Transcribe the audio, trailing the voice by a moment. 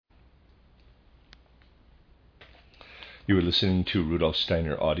You are listening to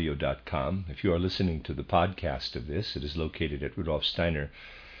RudolfSteinerAudio.com. If you are listening to the podcast of this, it is located at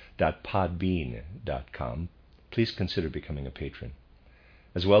RudolfSteiner.podbean.com. Please consider becoming a patron.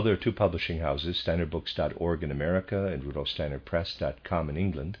 As well, there are two publishing houses, SteinerBooks.org in America and RudolfSteinerPress.com in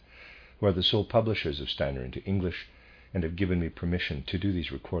England, who are the sole publishers of Steiner into English and have given me permission to do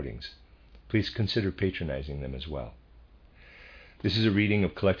these recordings. Please consider patronizing them as well. This is a reading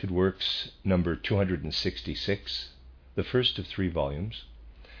of Collected Works number 266, the first of 3 volumes,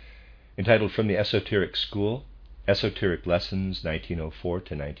 entitled From the Esoteric School, Esoteric Lessons 1904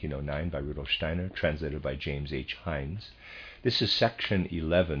 to 1909 by Rudolf Steiner, translated by James H. Hines. This is section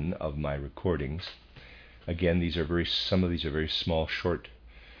 11 of my recordings. Again, some of these are very small, short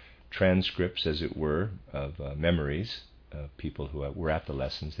transcripts, as it were, of memories of people who were at the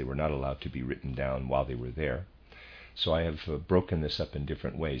lessons. They were not allowed to be written down while they were there. So I have broken this up in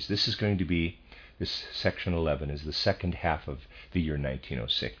different ways. This section 11 is the second half of the year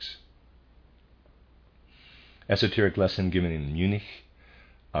 1906. Esoteric lesson given in Munich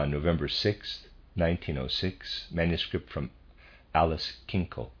on November 6th, 1906. Manuscript from Alice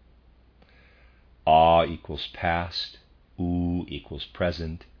Kinkel. A equals past, U equals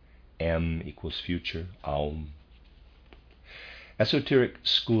present, M equals future, Aum. Esoteric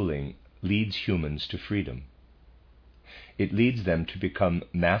schooling leads humans to freedom. It leads them to become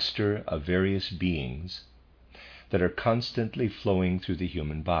master of various beings that are constantly flowing through the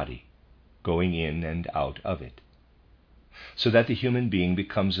human body, going in and out of it, so that the human being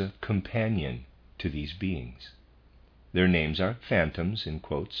becomes a companion to these beings. Their names are phantoms, in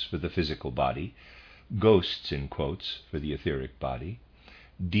quotes, for the physical body, ghosts, in quotes, for the etheric body,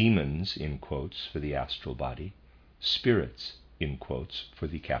 demons, in quotes, for the astral body, spirits, in quotes, for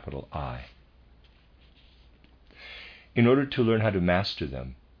the capital I. In order to learn how to master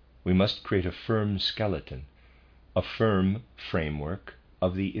them, we must create a firm skeleton, a firm framework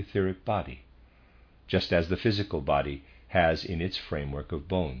of the etheric body, just as the physical body has in its framework of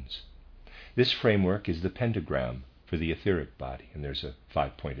bones. This framework is the pentagram for the etheric body, and there's a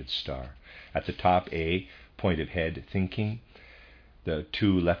 5-pointed star. At the top, A, point of head, thinking. The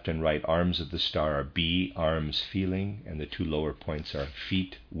 2 left and right arms of the star are B, arms, feeling, and the 2 lower points are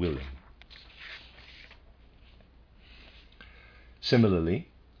feet, willing. Similarly,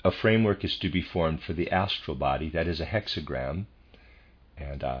 a framework is to be formed for the astral body, that is a hexagram,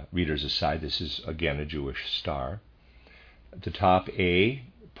 and readers aside, this is again a Jewish star. At the top, A,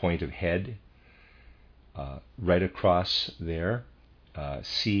 point of head, right across there,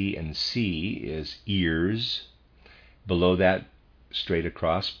 C and C is ears. Below that, straight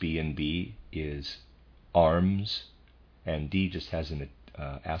across, B and B is arms, and D just has an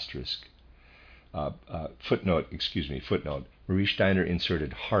asterisk. Footnote. Marie Steiner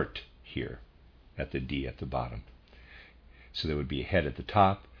inserted heart here at the D at the bottom. So there would be a head at the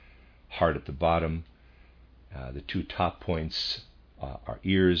top, heart at the bottom. The 2 top points are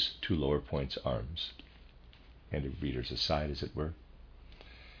ears, 2 lower points arms. And a reader's aside, as it were.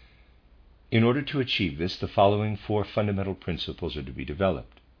 In order to achieve this, the following 4 fundamental principles are to be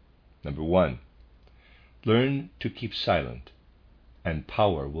developed. Number 1, learn to keep silent, and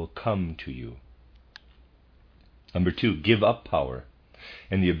power will come to you. Number 2, give up power,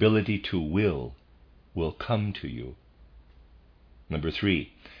 and the ability to will come to you. Number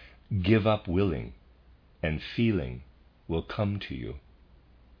 3, give up willing, and feeling will come to you.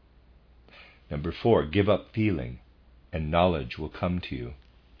 Number 4, give up feeling, and knowledge will come to you.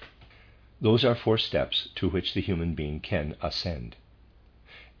 Those are 4 steps to which the human being can ascend.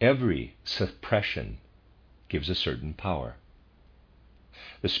 Every suppression gives a certain power.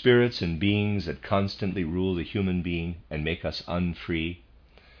 The spirits and beings that constantly rule the human being and make us unfree,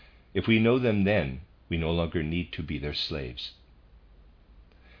 if we know them then, we no longer need to be their slaves.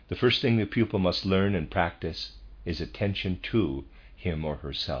 The first thing the pupil must learn and practice is attention to him or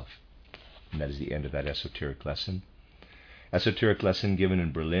herself. And that is the end of that esoteric lesson. Esoteric lesson given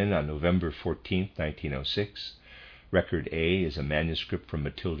in Berlin on November 14th, 1906. Record A is a manuscript from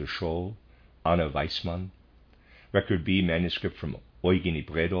Mathilde Scholl, Anna Weissmann. Record B, manuscript from Eugenie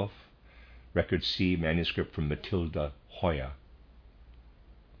Bredov. Record C, manuscript from Mathilde Hoyer.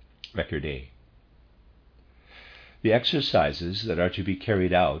 Record A. The exercises that are to be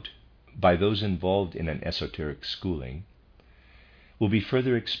carried out by those involved in an esoteric schooling will be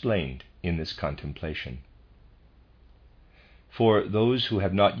further explained in this contemplation. For those who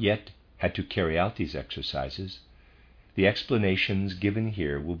have not yet had to carry out these exercises, the explanations given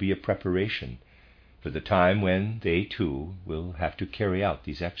here will be a preparation for the time when they too will have to carry out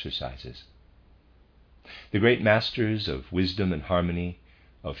these exercises. The great masters of wisdom and harmony,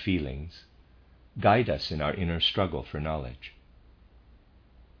 of feelings, guide us in our inner struggle for knowledge.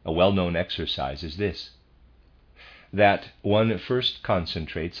 A well-known exercise is this: that one first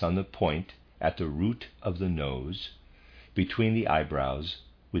concentrates on the point at the root of the nose, between the eyebrows,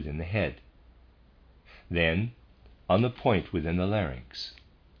 within the head. Then on the point within the larynx.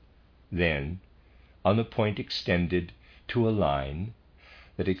 Then on the point extended to a line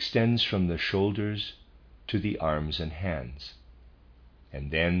that extends from the shoulders to the arms and hands.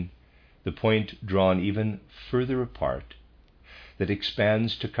 And then the point drawn even further apart that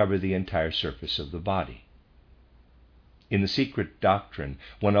expands to cover the entire surface of the body. In the Secret Doctrine,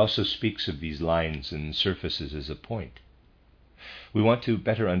 one also speaks of these lines and surfaces as a point. We want to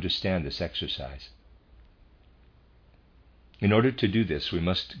better understand this exercise. In order to do this, we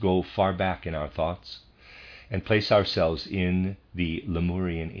must go far back in our thoughts and place ourselves in the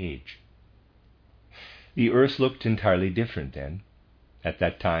Lemurian age. The earth looked entirely different then. At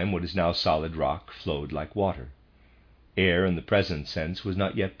that time, what is now solid rock flowed like water. Air, in the present sense, was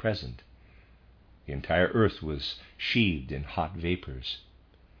not yet present. The entire earth was sheathed in hot vapors.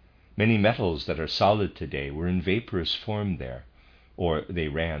 Many metals that are solid today were in vaporous form there, or they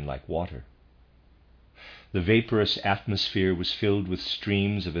ran like water. The vaporous atmosphere was filled with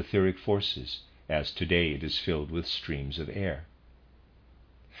streams of etheric forces, as today it is filled with streams of air.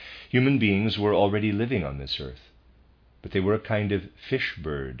 Human beings were already living on this earth, but they were a kind of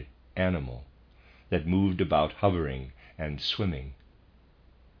fish-bird animal that moved about hovering and swimming.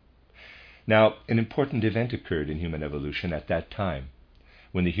 Now, an important event occurred in human evolution at that time,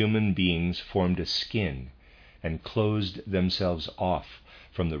 when the human beings formed a skin and closed themselves off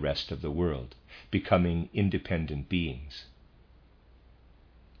from the rest of the world, becoming independent beings.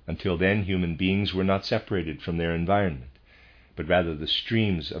 Until then, human beings were not separated from their environment, but rather the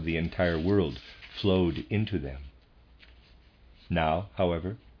streams of the entire world flowed into them. Now,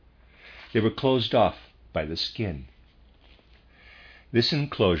 however, they were closed off by the skin. This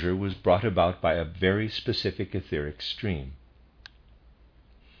enclosure was brought about by a very specific etheric stream.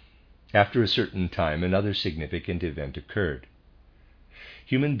 After a certain time, another significant event occurred.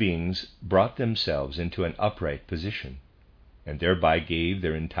 Human beings brought themselves into an upright position, and thereby gave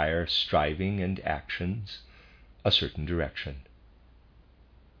their entire striving and actions a certain direction.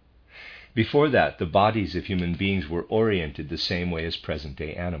 Before that, the bodies of human beings were oriented the same way as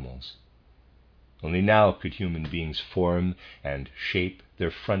present-day animals. Only now could human beings form and shape their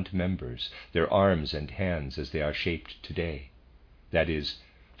front members, their arms and hands, as they are shaped today. That is,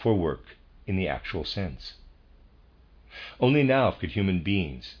 for work in the actual sense. Only now could human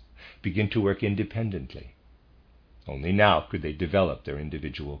beings begin to work independently. Only now could they develop their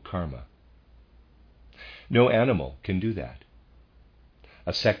individual karma. No animal can do that.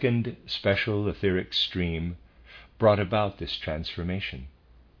 A second special etheric stream brought about this transformation.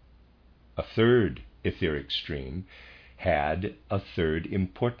 A third etheric stream had a third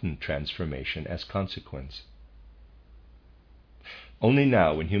important transformation as consequence. Only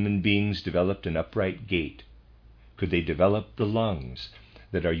now, when human beings developed an upright gait, could they develop the lungs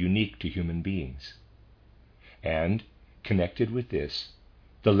that are unique to human beings. And, connected with this,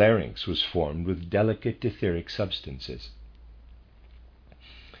 the larynx was formed with delicate etheric substances.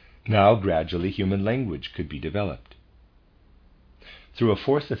 Now, gradually, human language could be developed. Through a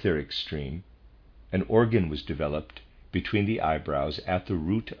fourth etheric stream, an organ was developed between the eyebrows at the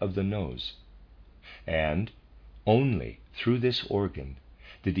root of the nose, and only through this organ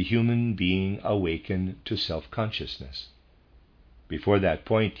did the human being awaken to self-consciousness. Before that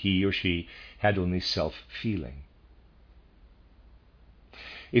point, he or she had only self-feeling.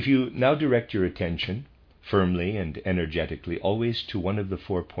 If you now direct your attention, firmly and energetically, always to one of the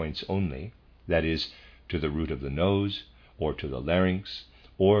 4 points only, that is, to the root of the nose, or to the larynx,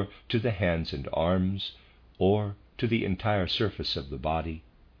 or to the hands and arms, or to the entire surface of the body,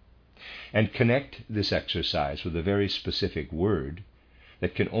 and connect this exercise with a very specific word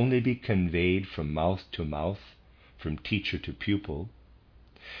that can only be conveyed from mouth to mouth, from teacher to pupil,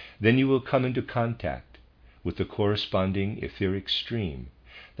 then you will come into contact with the corresponding etheric stream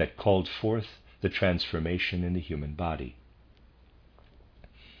that called forth the transformation in the human body.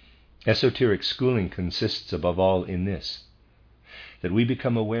 Esoteric schooling consists above all in this, that we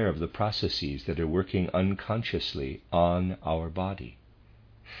become aware of the processes that are working unconsciously on our body.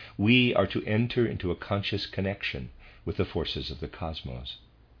 We are to enter into a conscious connection with the forces of the cosmos.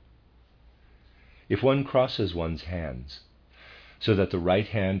 If one crosses one's hands so that the right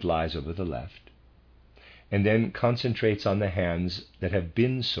hand lies over the left, and then concentrates on the hands that have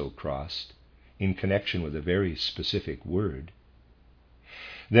been so crossed in connection with a very specific word,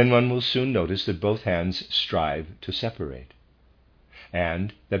 then one will soon notice that both hands strive to separate.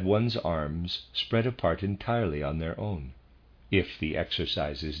 and that one's arms spread apart entirely on their own, if the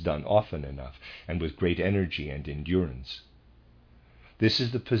exercise is done often enough and with great energy and endurance. This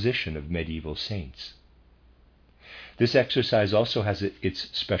is the position of medieval saints. This exercise also has its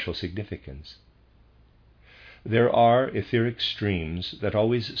special significance. There are etheric streams that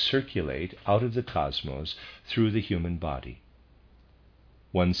always circulate out of the cosmos through the human body.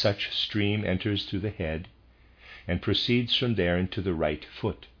 One such stream enters through the head and proceeds from there into the right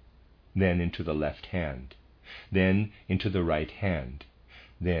foot, then into the left hand, then into the right hand,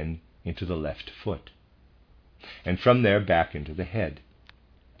 then into the left foot, and from there back into the head.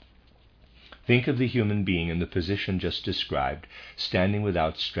 Think of the human being in the position just described, standing with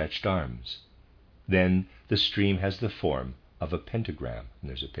outstretched arms. Then the stream has the form of a pentagram, and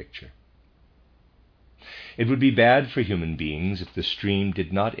there's a picture. It would be bad for human beings if the stream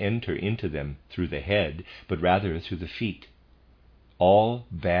did not enter into them through the head, but rather through the feet. All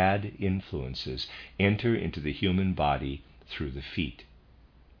bad influences enter into the human body through the feet.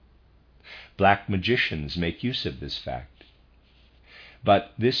 Black magicians make use of this fact.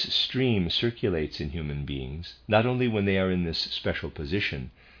 But this stream circulates in human beings, not only when they are in this special position,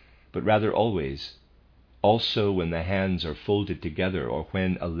 but rather always, also when the hands are folded together or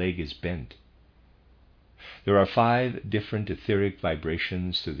when a leg is bent. There are 5 different etheric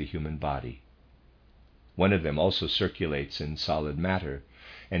vibrations through the human body. One of them also circulates in solid matter,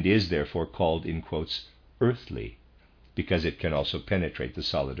 and is therefore called, in quotes, earthly, because it can also penetrate the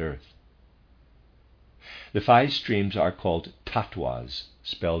solid earth. The 5 streams are called tattvas,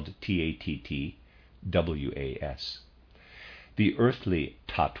 spelled Tattwas. The earthly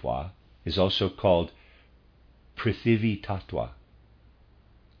tattva is also called Prithvi tattva.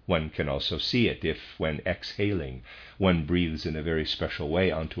 One can also see it if, when exhaling, one breathes in a very special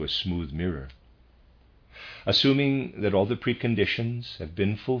way onto a smooth mirror. Assuming that all the preconditions have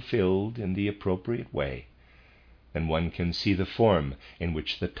been fulfilled in the appropriate way, then one can see the form in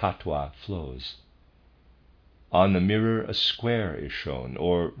which the tattva flows. On the mirror a square is shown,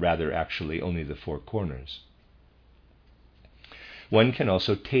 or rather actually only the 4 corners. One can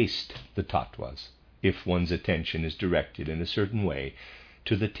also taste the tattvas if one's attention is directed in a certain way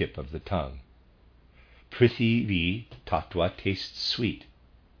to the tip of the tongue. Prithvi tattva tastes sweet.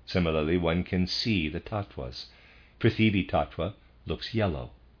 Similarly, one can see the tattvas. Prithvi tattva looks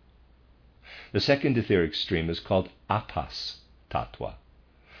yellow. The second etheric stream is called apas tattva,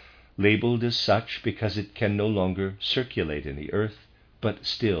 labeled as such because it can no longer circulate in the earth, but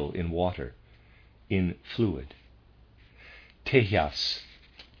still in water, in fluid. Tejas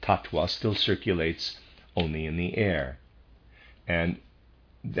tattva still circulates only in the air, and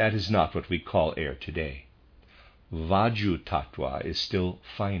that is not what we call air today. Vaju tattva is still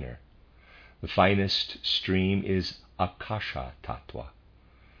finer. The finest stream is akasha tattva.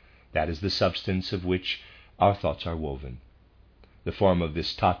 That is the substance of which our thoughts are woven. The form of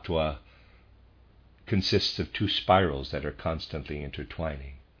this tattva consists of 2 spirals that are constantly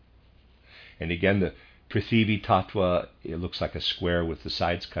intertwining. And again, the Prithvi tattva, it looks like a square with the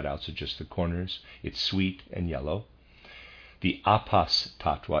sides cut out, so just the corners. It's sweet and yellow. The apas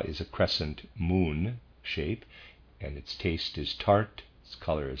tattva is a crescent moon shape, and its taste is tart, its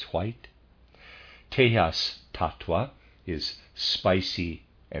color is white. Tejas tattva is spicy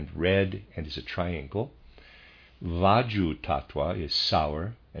and red and is a triangle. Vaju tattva is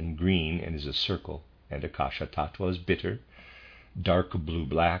sour and green and is a circle, and Akasha tattva is bitter, dark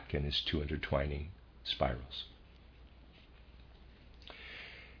blue-black, and is 2 intertwining spirals.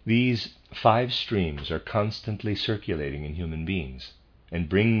 These 5 streams are constantly circulating in human beings and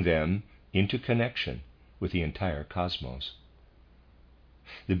bring them into connection with the entire cosmos.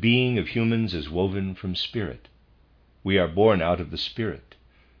 The being of humans is woven from spirit. We are born out of the spirit,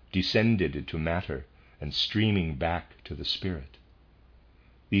 descended into matter, and streaming back to the spirit.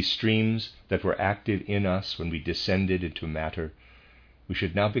 These streams that were active in us when we descended into matter, we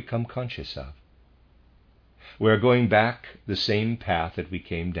should now become conscious of. We are going back the same path that we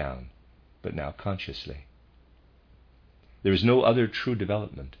came down, but now consciously. There is no other true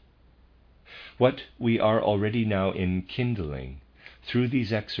development. What we are already now enkindling through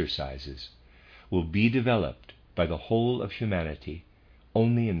these exercises will be developed by the whole of humanity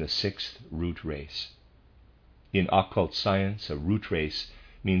only in the 6th root race. In occult science, a root race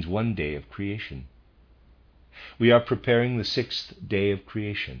means 1 day of creation. We are preparing the 6th day of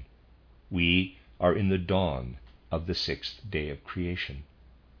creation. We are in the dawn of the 6th day of creation.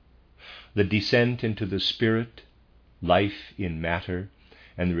 The descent into the spirit, life in matter,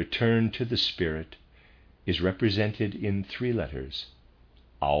 and the return to the spirit is represented in 3 letters.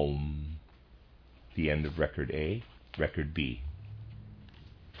 Aum, the end of record A, record B.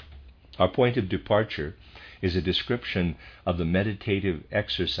 Our point of departure is a description of the meditative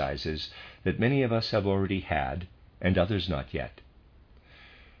exercises that many of us have already had and others not yet.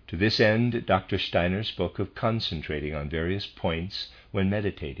 To this end, Dr. Steiner spoke of concentrating on various points when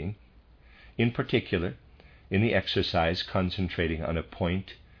meditating, in particular, in the exercise concentrating on a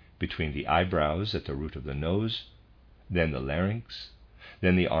point between the eyebrows at the root of the nose, then the larynx,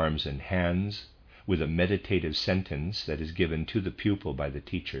 then the arms and hands, with a meditative sentence that is given to the pupil by the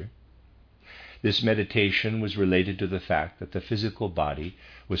teacher. This meditation was related to the fact that the physical body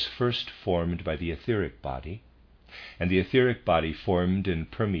was first formed by the etheric body, and the etheric body formed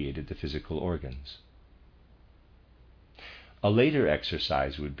and permeated the physical organs. A later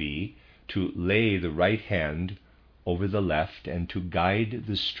exercise would be to lay the right hand over the left and to guide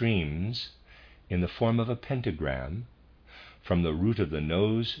the streams in the form of a pentagram from the root of the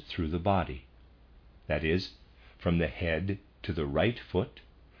nose through the body. That is, from the head to the right foot,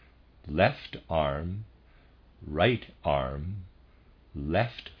 left arm,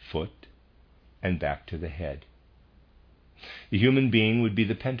 left foot, and back to the head. The human being would be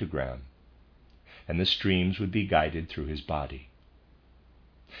the pentagram, and the streams would be guided through his body.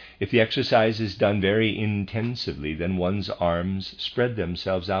 If the exercise is done very intensively, then one's arms spread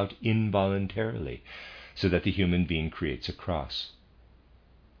themselves out involuntarily, so that the human being creates a cross.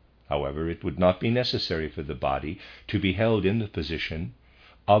 However, it would not be necessary for the body to be held in the position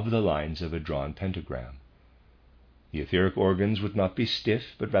of the lines of a drawn pentagram. The etheric organs would not be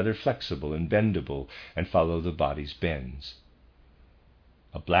stiff, but rather flexible and bendable, and follow the body's bends.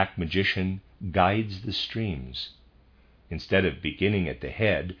 A black magician guides the streams, instead of beginning at the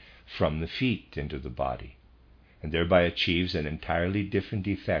head, from the feet into the body, and thereby achieves an entirely different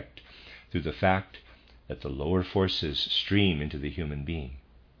effect through the fact that the lower forces stream into the human being.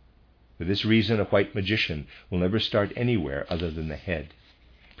 For this reason, a white magician will never start anywhere other than the head.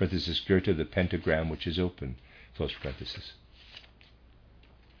 Goethe, the pentagram which is open. Close parenthesis.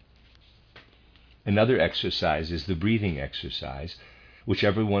 Another exercise is the breathing exercise, which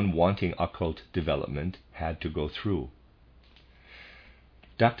everyone wanting occult development had to go through.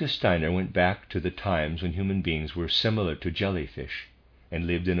 Dr. Steiner went back to the times when human beings were similar to jellyfish and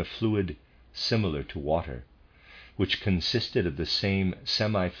lived in a fluid similar to water, which consisted of the same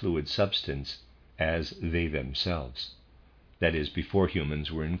semi-fluid substance as they themselves. That is, before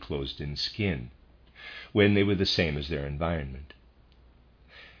humans were enclosed in skin, when they were the same as their environment.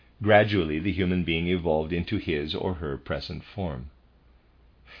 Gradually, the human being evolved into his or her present form.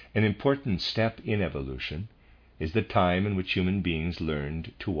 An important step in evolution is the time in which human beings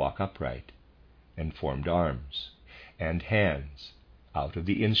learned to walk upright and formed arms and hands out of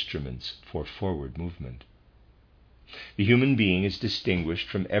the instruments for forward movement. The human being is distinguished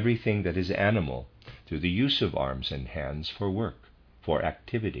from everything that is animal through the use of arms and hands for work, for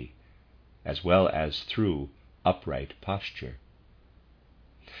activity, as well as through upright posture.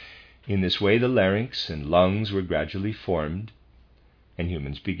 In this way, the larynx and lungs were gradually formed, and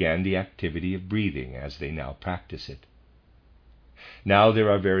humans began the activity of breathing as they now practice it. Now there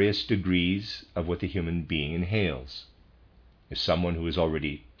are various degrees of what the human being inhales. If someone who is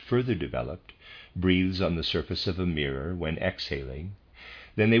already further developed breathes on the surface of a mirror when exhaling,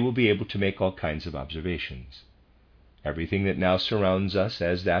 then they will be able to make all kinds of observations. Everything that now surrounds us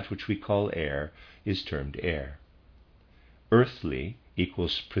as that which we call air is termed air. Earthly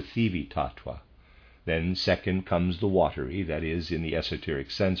equals Prithivi Tattva. Then second comes the watery, that is, in the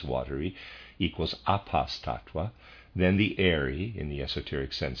esoteric sense watery, equals Apas Tattva. Then the airy, in the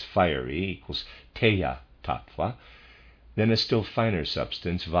esoteric sense fiery, equals Teya Tattva. Then a still finer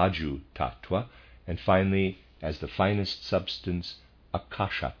substance, Vaju Tattva. And finally, as the finest substance,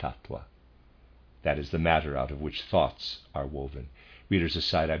 Akasha Tattva. That is the matter out of which thoughts are woven. Readers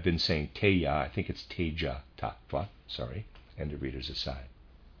aside, I've been saying Teya, I think it's Teja Tattva, end of readers aside.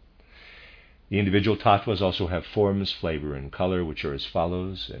 The individual tattvas also have forms, flavor, and color, which are as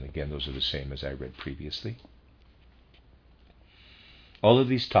follows, and again, those are the same as I read previously. All of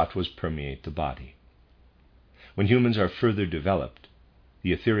these tattvas permeate the body. When humans are further developed,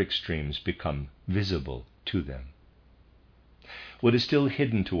 the etheric streams become visible to them. What is still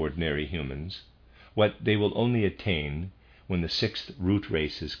hidden to ordinary humans, what they will only attain when the sixth root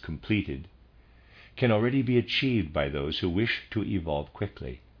race is completed, can already be achieved by those who wish to evolve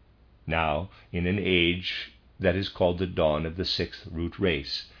quickly, now in an age that is called the dawn of the sixth root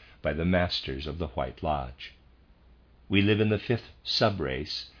race by the masters of the White Lodge. We live in the fifth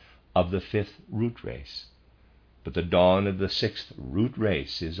subrace of the fifth root race, but the dawn of the sixth root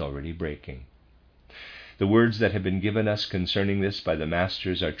race is already breaking. The words that have been given us concerning this by the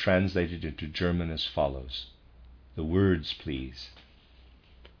masters are translated into German as follows. The words, please.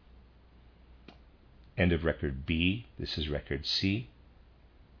 End of record B. This is record C.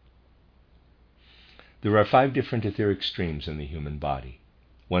 There are 5 different etheric streams in the human body.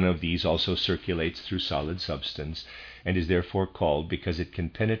 One of these also circulates through solid substance and is therefore called, because it can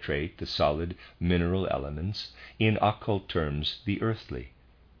penetrate the solid mineral elements, in occult terms, the earthly.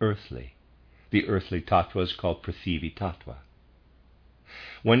 The earthly tattva is called Prithivi tattva.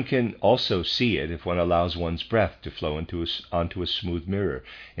 One can also see it if one allows one's breath to flow onto a smooth mirror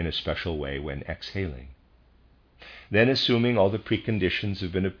in a special way when exhaling. Then, assuming all the preconditions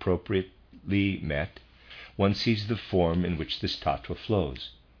have been appropriately met, one sees the form in which this tattva flows.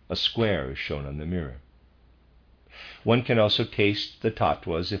 A square is shown on the mirror. One can also taste the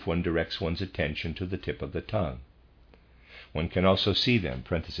tattvas if one directs one's attention to the tip of the tongue. One can also see them,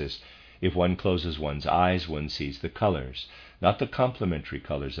 parenthesis, if one closes one's eyes, one sees the colors, not the complementary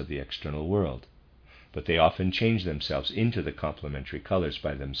colors of the external world, but they often change themselves into the complementary colors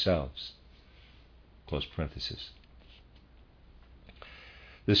by themselves. Close parenthesis.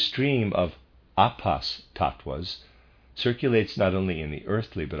 The stream of apas tattvas circulates not only in the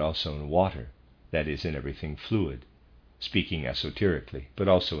earthly but also in water, that is, in everything fluid, speaking esoterically, but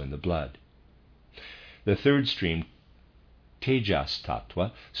also in the blood. The third stream, tejas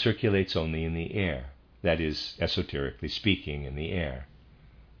tattva, circulates only in the air, that is, esoterically speaking, in the air.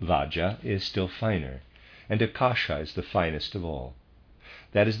 Vaja is still finer, and akasha is the finest of all.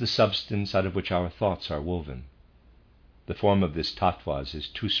 That is the substance out of which our thoughts are woven. The form of this tattvas is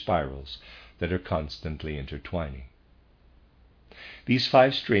 2 spirals that are constantly intertwining. These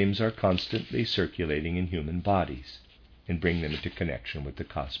 5 streams are constantly circulating in human bodies and bring them into connection with the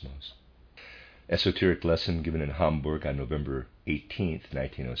cosmos. Esoteric lesson given in Hamburg on November 18th,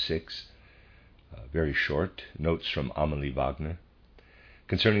 1906. Very short. Notes from Amelie Wagner.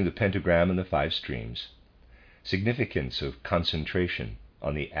 Concerning the pentagram and the 5 streams. Significance of concentration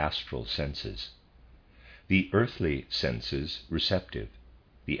on the astral senses. The earthly senses receptive,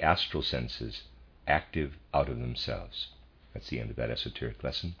 the astral senses active out of themselves. That's the end of that esoteric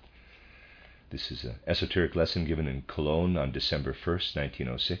lesson. This is an esoteric lesson given in Cologne on December 1st,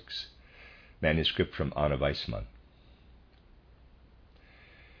 1906. Manuscript from Anna Weissmann.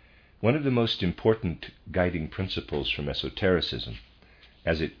 One of the most important guiding principles from esotericism,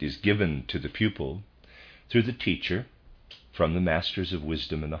 as it is given to the pupil through the teacher from the masters of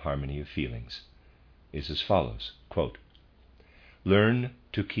wisdom and the harmony of feelings, is as follows, quote, "Learn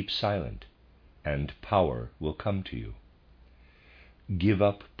to keep silent, and power will come to you. Give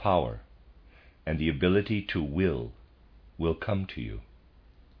up power, and the ability to will come to you.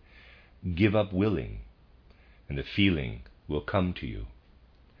 Give up willing, and the feeling will come to you.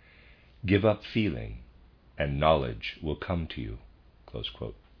 Give up feeling, and knowledge will come to you." Close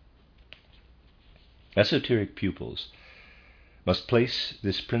quote. Esoteric pupils must place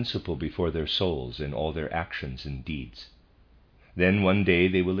this principle before their souls in all their actions and deeds. Then one day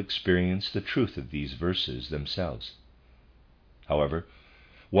they will experience the truth of these verses themselves. However,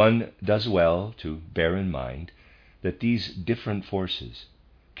 one does well to bear in mind that these different forces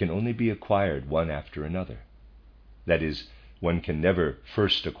can only be acquired one after another. That is, one can never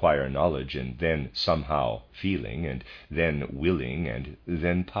first acquire knowledge and then somehow feeling, and then willing, and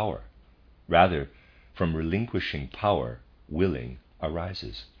then power. Rather, from relinquishing power, willing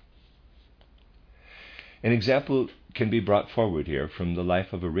arises. An example can be brought forward here from the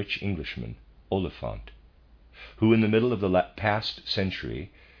life of a rich Englishman, Oliphant, who in the middle of the past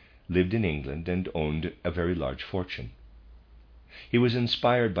century lived in England and owned a very large fortune. He was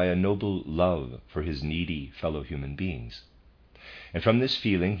inspired by a noble love for his needy fellow human beings. And from this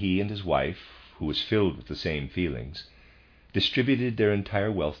feeling, he and his wife, who was filled with the same feelings, distributed their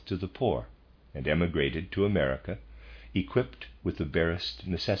entire wealth to the poor and emigrated to America, equipped with the barest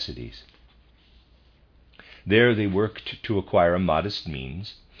necessities. There they worked to acquire a modest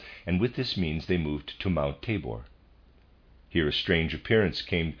means, and with this means they moved to Mount Tabor. Here a strange appearance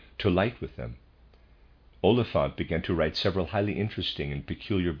came to light with them. Oliphant began to write several highly interesting and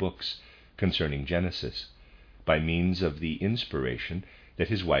peculiar books concerning Genesis, by means of the inspiration that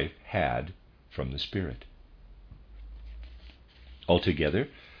his wife had from the Spirit. Altogether,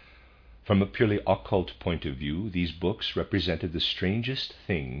 from a purely occult point of view, these books represented the strangest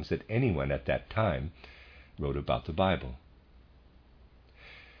things that anyone at that time wrote about the Bible.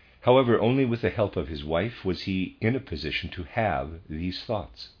 However, only with the help of his wife was he in a position to have these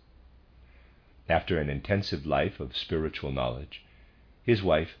thoughts. After an intensive life of spiritual knowledge, his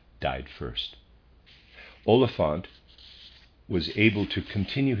wife died first. Oliphant was able to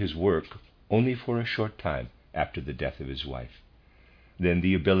continue his work only for a short time after the death of his wife. Then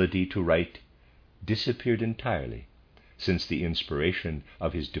the ability to write disappeared entirely, since the inspiration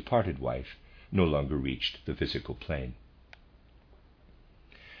of his departed wife no longer reached the physical plane.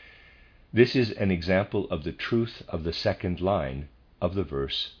 This is an example of the truth of the second line of the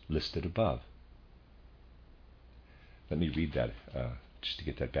verse listed above. Let me read that just to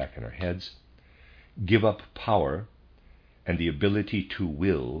get that back in our heads. Give up power, and the ability to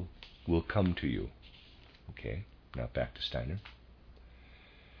will come to you. Okay, now back to Steiner.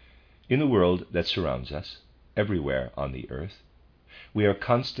 In the world that surrounds us, everywhere on the earth, we are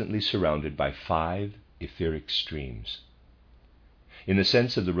constantly surrounded by 5 etheric streams. In the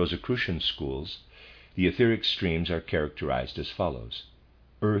sense of the Rosicrucian schools, the etheric streams are characterized as follows: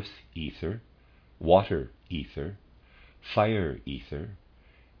 earth ether, water ether, fire ether,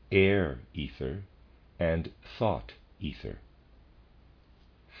 air ether, and thought ether.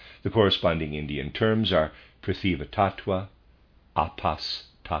 The corresponding Indian terms are Prithiva Tattva, Apas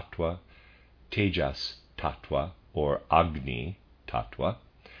Tattva, Tejas Tattva or Agni Tattva,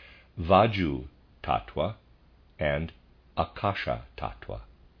 Vaju Tattva, and Akasha Tattva.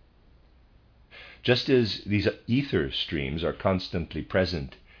 Just as these ether streams are constantly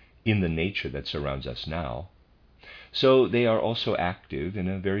present in the nature that surrounds us now, so they are also active in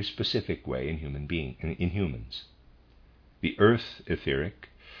a very specific way in humans. The earth etheric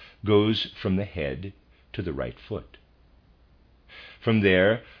goes from the head to the right foot. From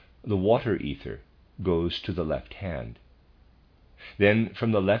there, the water ether goes to the left hand. Then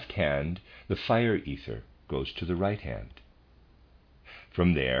from the left hand, the fire ether goes to the right hand.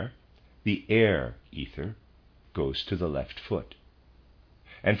 From there, the air ether goes to the left foot.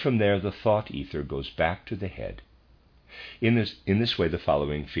 And from there, the thought ether goes back to the head. In this way, the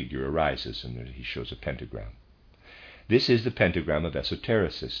following figure arises, and he shows a pentagram. This is the pentagram of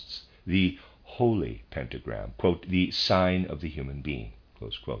esotericists, the holy pentagram, quote, the sign of the human being,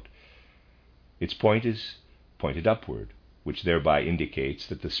 close quote. Its point is pointed upward, which thereby indicates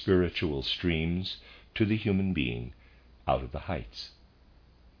that the spiritual streams to the human being out of the heights.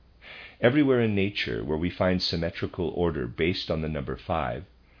 Everywhere in nature where we find symmetrical order based on the number 5,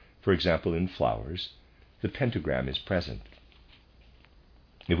 for example in flowers, the pentagram is present.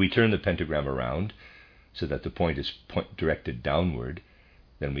 If we turn the pentagram around so that the point is directed downward,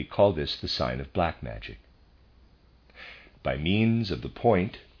 then we call this the sign of black magic. By means of the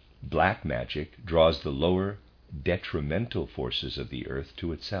point, black magic draws the lower, detrimental forces of the earth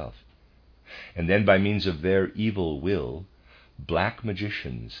to itself. And then by means of their evil will, black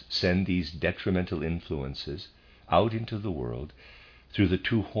magicians send these detrimental influences out into the world through the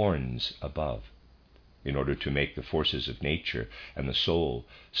 2 horns above, in order to make the forces of nature and the soul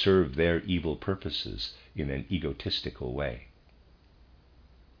serve their evil purposes in an egotistical way.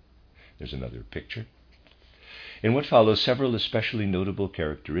 There's another picture. In what follows, several especially notable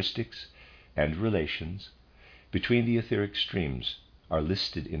characteristics and relations between the etheric streams are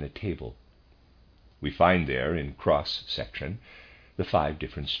listed in a table. We find there, in cross-section, the 5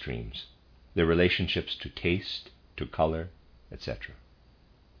 different streams, their relationships to taste, to color, etc.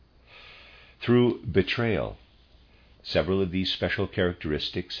 Through betrayal, several of these special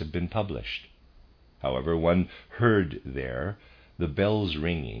characteristics have been published. However, one heard there the bells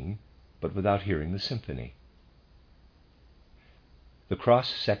ringing, but without hearing the symphony. The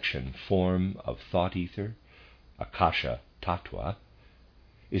cross-section form of thought ether, Akasha Tattva,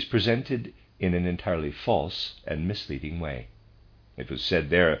 is presented in an entirely false and misleading way. It was said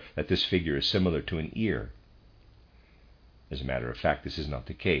there that this figure is similar to an ear. As a matter of fact, this is not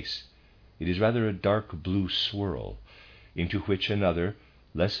the case. It is rather a dark blue swirl into which another,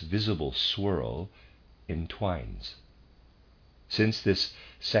 less visible swirl entwines. Since this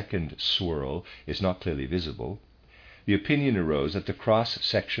second swirl is not clearly visible, the opinion arose that the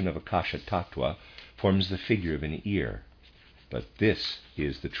cross-section of Akasha Tattva forms the figure of an ear. But this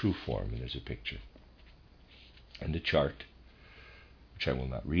is the true form, and there's a picture. And a chart, which I will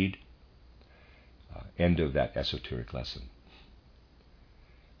not read. End of that esoteric lesson.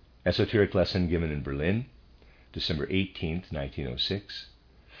 Esoteric lesson given in Berlin, December 18th, 1906.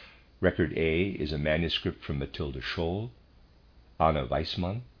 Record A is a manuscript from Mathilde Scholl, Anna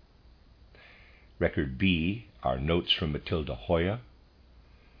Weissmann. Record B are notes from Mathilde Hoyer.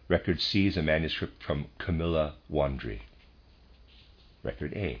 Record C is a manuscript from Camilla Wandry.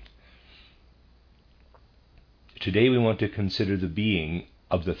 Record A. Today we want to consider the being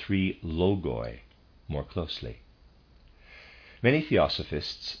of the 3 logoi more closely. Many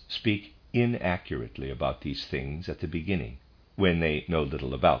theosophists speak inaccurately about these things at the beginning, when they know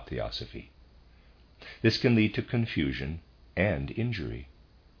little about theosophy. This can lead to confusion and injury.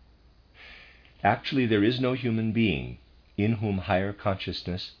 Actually, there is no human being in whom higher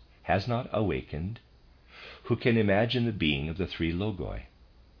consciousness has not awakened who can imagine the being of the 3 logoi.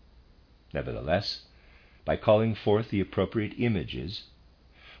 Nevertheless, by calling forth the appropriate images,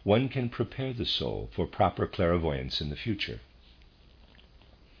 one can prepare the soul for proper clairvoyance in the future.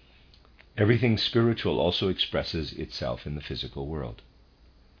 Everything spiritual also expresses itself in the physical world.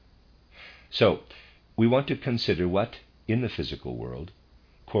 So, we want to consider what, in the physical world,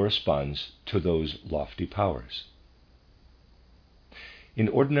 corresponds to those lofty powers. In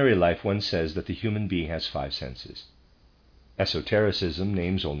ordinary life, one says that the human being has 5 senses. Esotericism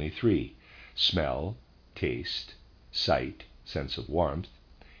names only 3: smell, taste, sight, sense of warmth,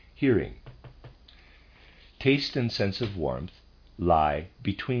 hearing. Taste and sense of warmth lie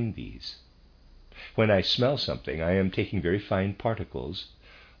between these. When I smell something, I am taking very fine particles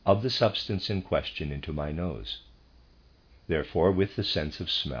of the substance in question into my nose. Therefore, with the sense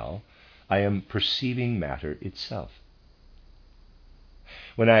of smell, I am perceiving matter itself.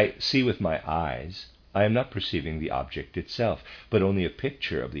 When I see with my eyes, I am not perceiving the object itself, but only a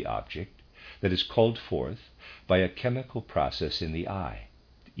picture of the object that is called forth by a chemical process in the eye,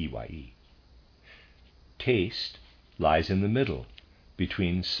 EYE. Taste lies in the middle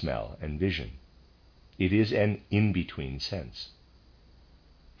between smell and vision. It is an in-between sense.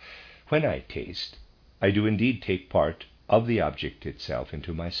 When I taste, I do indeed take part of the object itself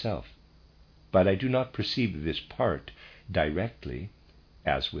into myself, but I do not perceive this part directly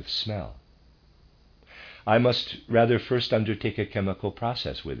as with smell. I must rather first undertake a chemical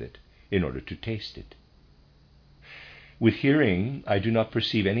process with it in order to taste it. With hearing, I do not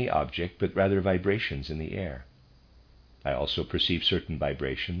perceive any object, but rather vibrations in the air. I also perceive certain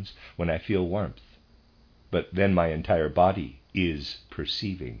vibrations when I feel warmth, but then my entire body is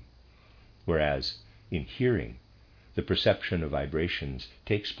perceiving, whereas in hearing, the perception of vibrations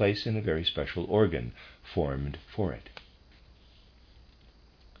takes place in a very special organ formed for it.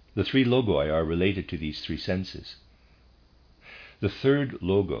 The 3 logoi are related to these 3 senses. The third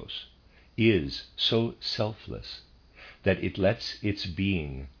logos is so selfless that it lets its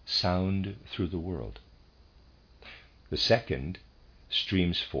being sound through the world. The second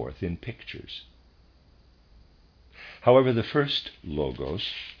streams forth in pictures. However, the first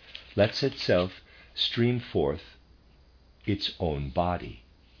logos lets itself stream forth its own body.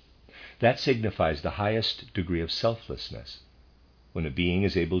 That signifies the highest degree of selflessness, when a being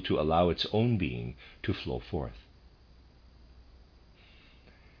is able to allow its own being to flow forth.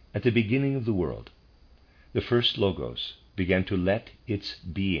 At the beginning of the world, the first logos began to let its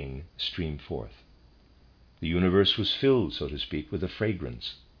being stream forth. The universe was filled, so to speak, with a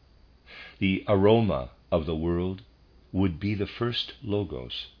fragrance. The aroma of the world would be the first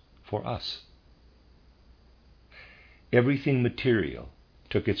logos for us. Everything material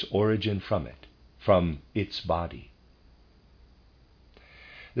took its origin from it, from its body.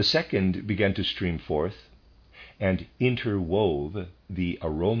 The second began to stream forth and interwove the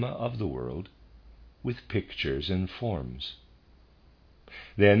aroma of the world with pictures and forms.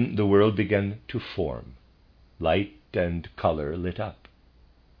 Then the world began to form. Light and color lit up.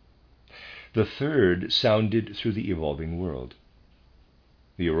 The third sounded through the evolving world.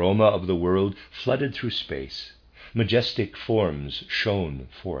 The aroma of the world flooded through space. Majestic forms shone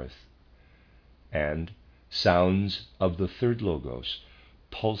forth. And sounds of the third logos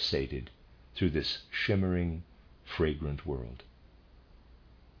pulsated through this shimmering, fragrant world.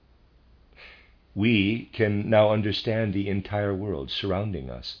 We can now understand the entire world surrounding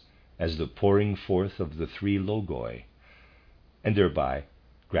us as the pouring forth of the 3 logoi, and thereby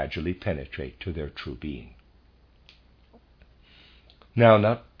gradually penetrate to their true being. Now,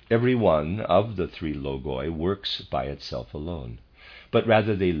 not every one of the 3 logoi works by itself alone, but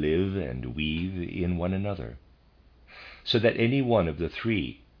rather they live and weave in one another, so that any one of the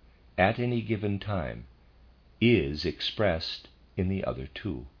 3, at any given time, is expressed in the other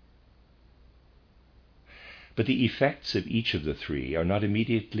 2. But the effects of each of the 3 are not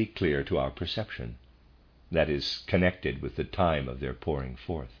immediately clear to our perception, that is, connected with the time of their pouring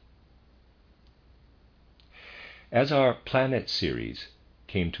forth. As our planet series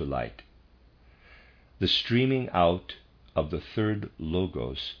came to light, the streaming out of the third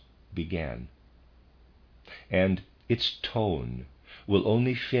logos began, and its tone will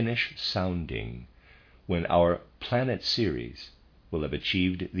only finish sounding when our planet series will have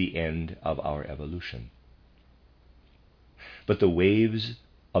achieved the end of our evolution. But the waves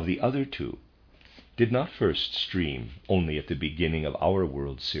of the other 2 did not first stream only at the beginning of our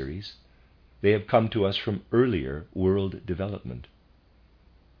world series. They have come to us from earlier world development.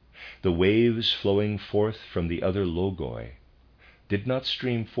 The waves flowing forth from the other logoi did not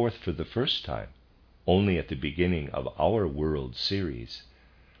stream forth for the first time only at the beginning of our world series.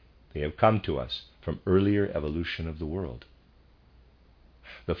 They have come to us from earlier evolution of the world.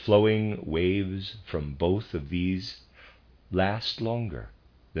 The flowing waves from both of these last longer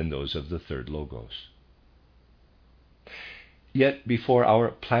than those of the third Logos. Yet before our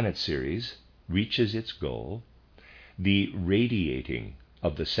planet series reaches its goal, the radiating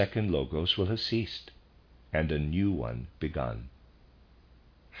of the second Logos will have ceased and a new one begun.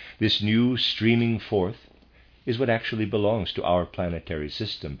 This new streaming forth is what actually belongs to our planetary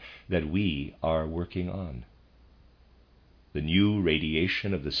system that we are working on. The new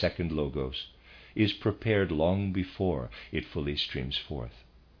radiation of the second Logos is prepared long before it fully streams forth.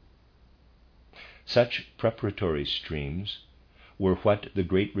 Such preparatory streams were what the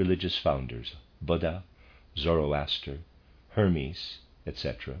great religious founders, Buddha, Zoroaster, Hermes,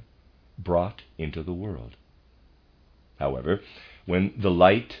 etc., brought into the world. However, when the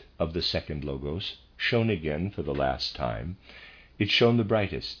light of the second Logos shone again for the last time, it shone the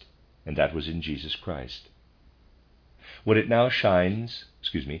brightest, and that was in Jesus Christ. When it now shines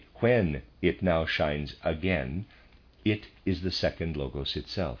again, it is the second Logos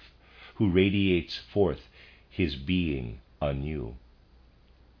itself, who radiates forth his being anew.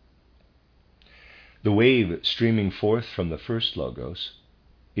 The wave streaming forth from the first Logos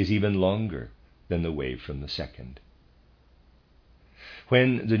is even longer than the wave from the second.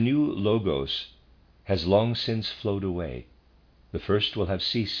 When the new Logos has long since flowed away, the first will have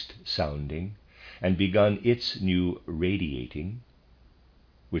ceased sounding and begun its new radiating,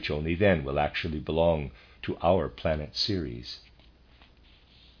 which only then will actually belong to our planet series.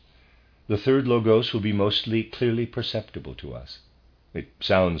 The third Logos will be mostly clearly perceptible to us. It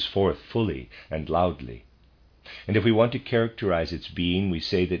sounds forth fully and loudly. And if we want to characterize its being, we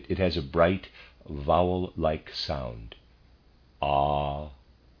say that it has a bright, vowel-like sound. Ah.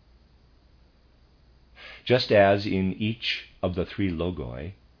 Just as in each of the three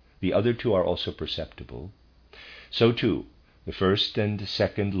Logoi, the other two are also perceptible, so too the first and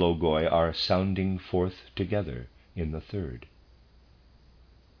second Logoi are sounding forth together in the third.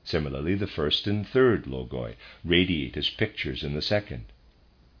 Similarly, the first and third Logoi radiate as pictures in the second.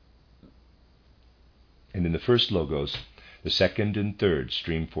 And in the first Logos, the second and third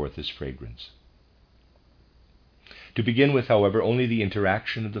stream forth as fragrance. To begin with, however, only the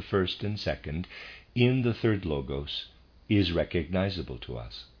interaction of the first and second in the third Logos is recognizable to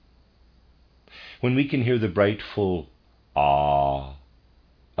us. When we can hear the bright, full ah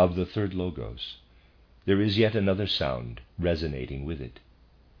of the third Logos, there is yet another sound resonating with it,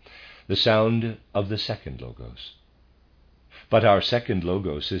 the sound of the second Logos. But our second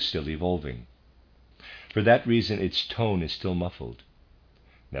Logos is still evolving. For that reason, its tone is still muffled.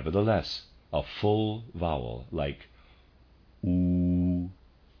 Nevertheless, a full vowel like oo.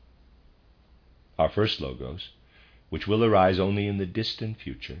 Our first Logos, which will arise only in the distant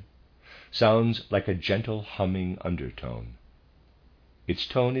future, sounds like a gentle humming undertone. Its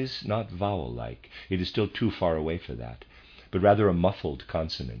tone is not vowel-like. It is still too far away for that, but rather a muffled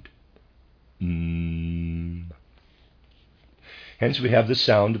consonant. Hence we have the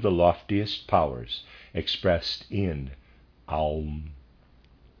sound of the loftiest powers expressed in Aum.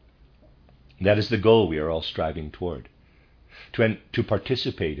 That is the goal we are all striving toward, to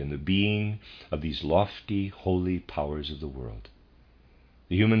participate in the being of these lofty, holy powers of the world.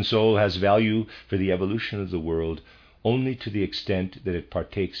 The human soul has value for the evolution of the world only to the extent that it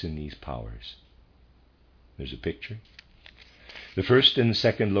partakes in these powers. There's a picture. The first and the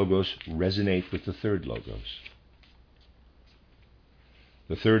second Logos resonate with the third Logos.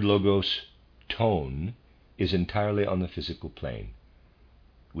 The third Logos tone is entirely on the physical plane.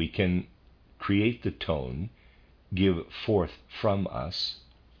 We can create the tone, give forth from us,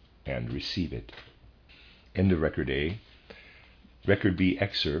 and receive it. End of Record A. Record B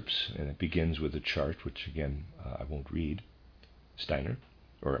excerpts, and it begins with a chart, which again I won't read. Steiner,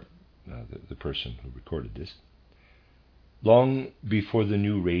 or the person who recorded this. Long before the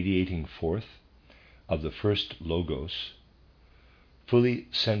new radiating forth of the first Logos fully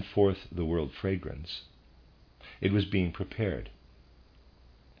sent forth the world fragrance, it was being prepared.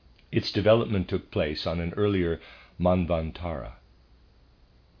 Its development took place on an earlier Manvantara,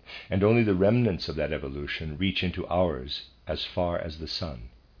 and only the remnants of that evolution reach into ours as far as the sun.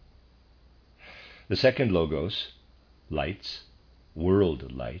 The second Logos lights,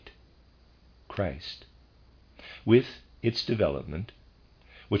 world light, Christ, with its development,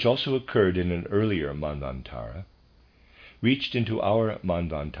 which also occurred in an earlier Manvantara, reached into our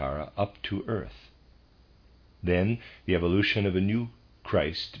Manvantara up to earth. Then the evolution of a new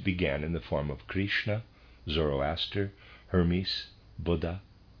Christ began in the form of Krishna, Zoroaster, Hermes, Buddha,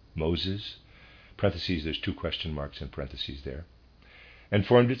 Moses, parentheses, there's 2 question marks in parentheses there, and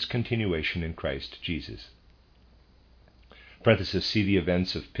formed its continuation in Christ Jesus. Parenthesis, see the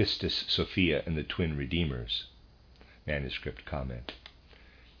events of Pistis Sophia and the twin redeemers. Manuscript comment.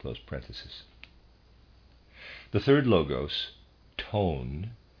 Close parenthesis. The third logos,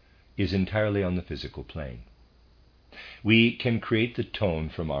 tone, is entirely on the physical plane. We can create the tone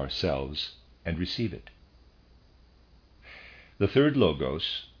from ourselves and receive it. The third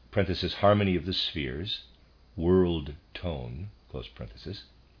logos, parenthesis, harmony of the spheres, world tone, close parenthesis,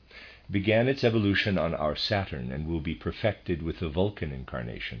 began its evolution on our Saturn and will be perfected with the Vulcan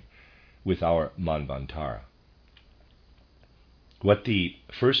incarnation, with our Manvantara. What the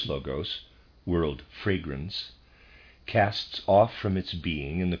first logos, world fragrance, casts off from its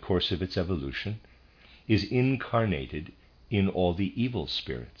being in the course of its evolution is incarnated in all the evil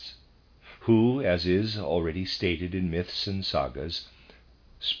spirits, who, as is already stated in myths and sagas,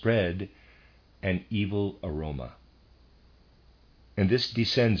 spread an evil aroma. And this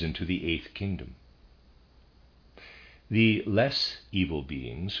descends into the eighth kingdom. The less evil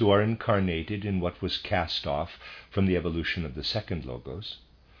beings, who are incarnated in what was cast off from the evolution of the second logos,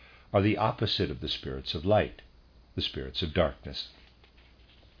 are the opposite of the spirits of light, the spirits of darkness.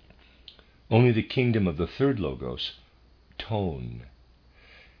 Only the kingdom of the third logos, tone,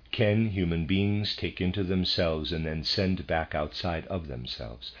 can human beings take into themselves and then send back outside of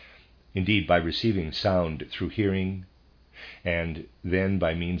themselves. Indeed, by receiving sound through hearing, and then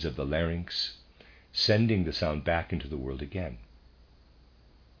by means of the larynx, sending the sound back into the world again.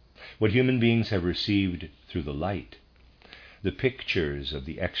 What human beings have received through the light, the pictures of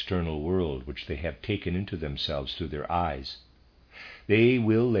the external world which they have taken into themselves through their eyes, they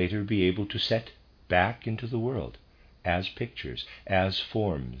will later be able to set back into the world as pictures, as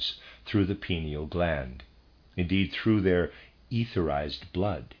forms, through the pineal gland, indeed through their etherized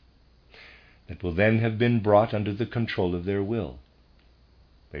blood, that will then have been brought under the control of their will.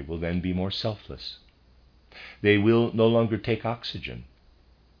 They will then be more selfless. They will no longer take oxygen,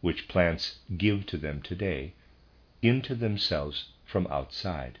 which plants give to them today, into themselves from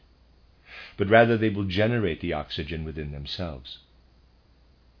outside, but rather they will generate the oxygen within themselves.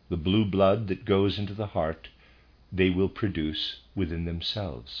 The blue blood that goes into the heart they will produce within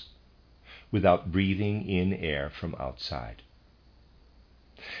themselves, without breathing in air from outside.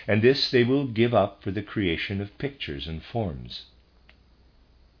 And this they will give up for the creation of pictures and forms.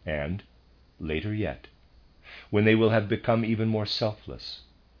 And, later yet, when they will have become even more selfless,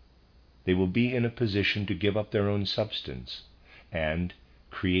 they will be in a position to give up their own substance and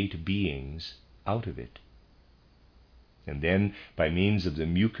create beings out of it. And then, by means of the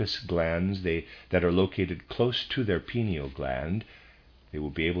mucous glands that are located close to their pineal gland, they will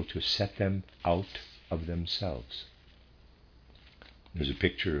be able to set them out of themselves. There's a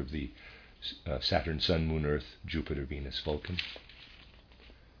picture of the Saturn, Sun, Moon, Earth, Jupiter, Venus, Vulcan.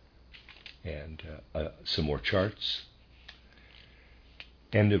 And some more charts.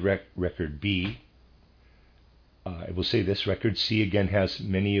 End of record B. I will say this, record C again has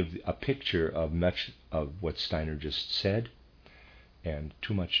a picture of much of what Steiner just said, and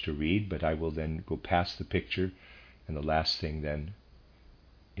too much to read, but I will then go past the picture, and the last thing then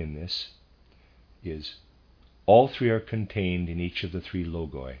in this is all three are contained in each of the three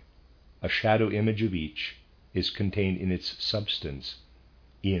logoi. A shadow image of each is contained in its substance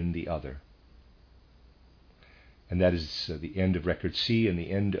in the other. And that is the end of record C and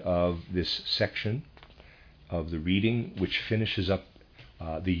the end of this section of the reading, which finishes up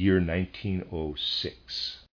the year 1906.